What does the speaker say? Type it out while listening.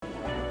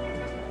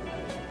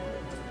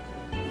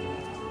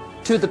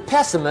To the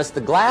pessimist,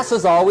 the glass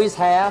is always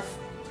half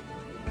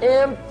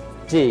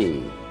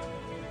empty.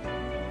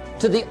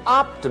 To the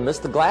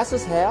optimist, the glass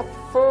is half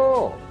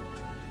full.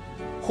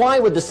 Why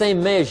would the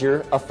same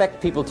measure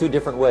affect people two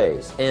different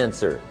ways?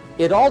 Answer: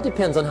 it all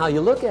depends on how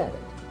you look at it.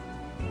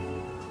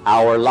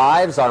 Our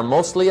lives are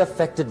mostly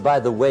affected by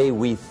the way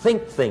we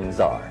think things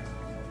are,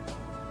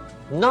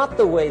 not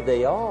the way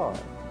they are.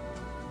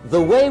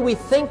 The way we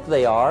think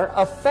they are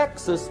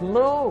affects us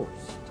most.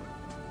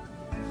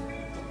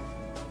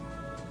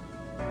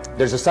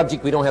 There's a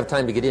subject we don't have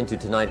time to get into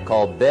tonight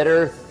called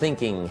better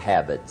thinking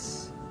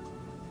habits.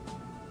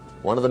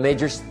 One of the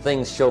major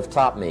things Shove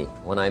taught me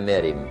when I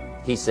met him,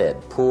 he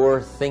said,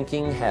 poor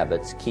thinking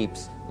habits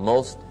keeps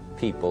most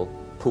people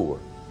poor.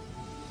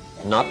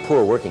 Not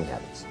poor working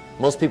habits.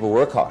 Most people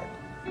work hard,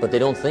 but they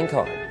don't think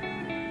hard.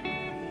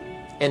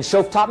 And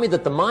Shove taught me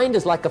that the mind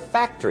is like a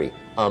factory,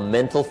 a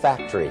mental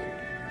factory.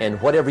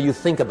 And whatever you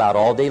think about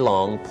all day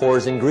long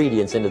pours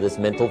ingredients into this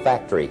mental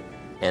factory.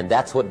 And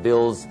that's what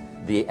builds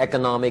the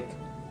economic,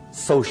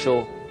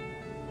 social,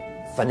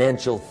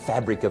 financial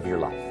fabric of your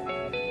life.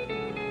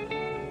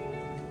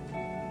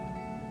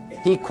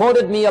 He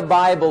quoted me a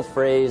Bible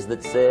phrase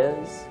that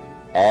says,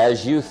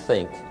 as you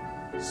think,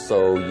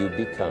 so you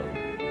become.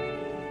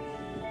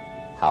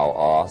 How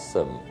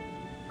awesome.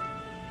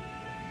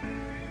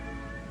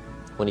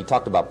 When he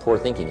talked about poor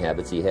thinking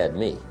habits, he had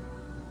me.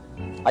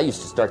 I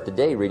used to start the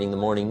day reading the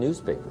morning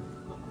newspaper.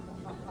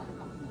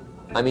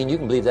 I mean, you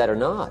can believe that or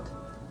not.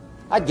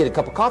 I'd get a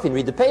cup of coffee and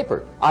read the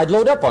paper. I'd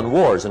load up on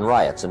wars and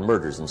riots and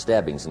murders and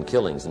stabbings and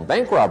killings and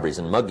bank robberies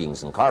and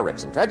muggings and car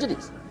wrecks and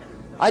tragedies.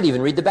 I'd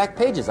even read the back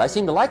pages. I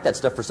seem to like that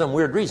stuff for some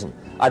weird reason.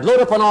 I'd load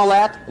up on all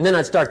that, and then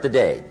I'd start the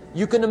day.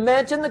 You can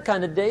imagine the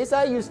kind of days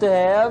I used to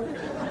have.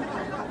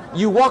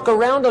 You walk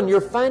around on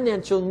your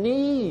financial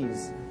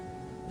knees.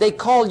 They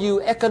call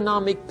you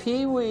economic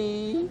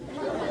peewee.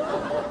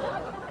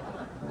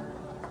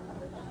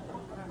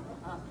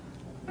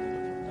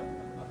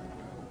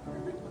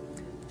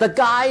 The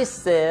guy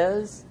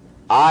says,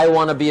 I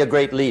want to be a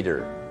great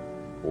leader.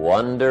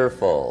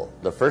 Wonderful.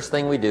 The first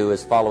thing we do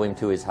is follow him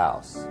to his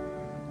house.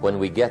 When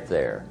we get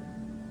there,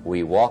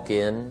 we walk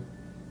in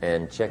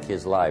and check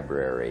his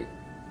library,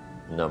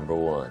 number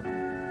one.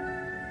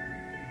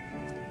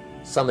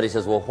 Somebody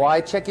says, well,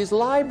 why check his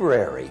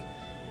library?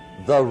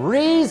 The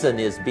reason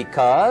is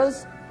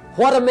because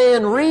what a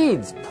man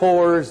reads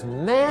pours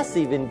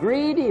massive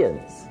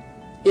ingredients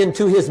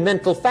into his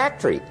mental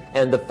factory,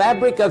 and the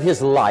fabric of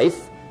his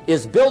life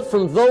is built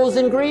from those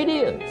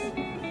ingredients.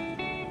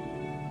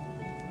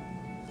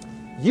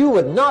 You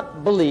would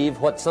not believe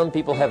what some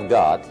people have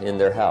got in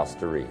their house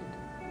to read.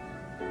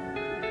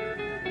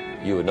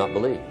 You would not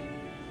believe.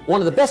 One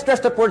of the best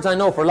dressed up words I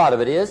know for a lot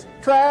of it is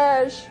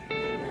trash.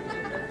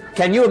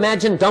 Can you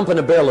imagine dumping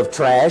a barrel of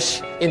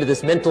trash into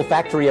this mental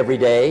factory every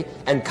day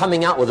and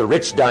coming out with a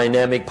rich,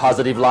 dynamic,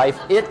 positive life?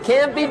 It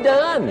can't be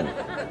done.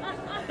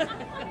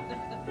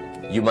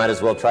 You might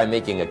as well try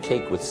making a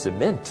cake with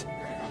cement.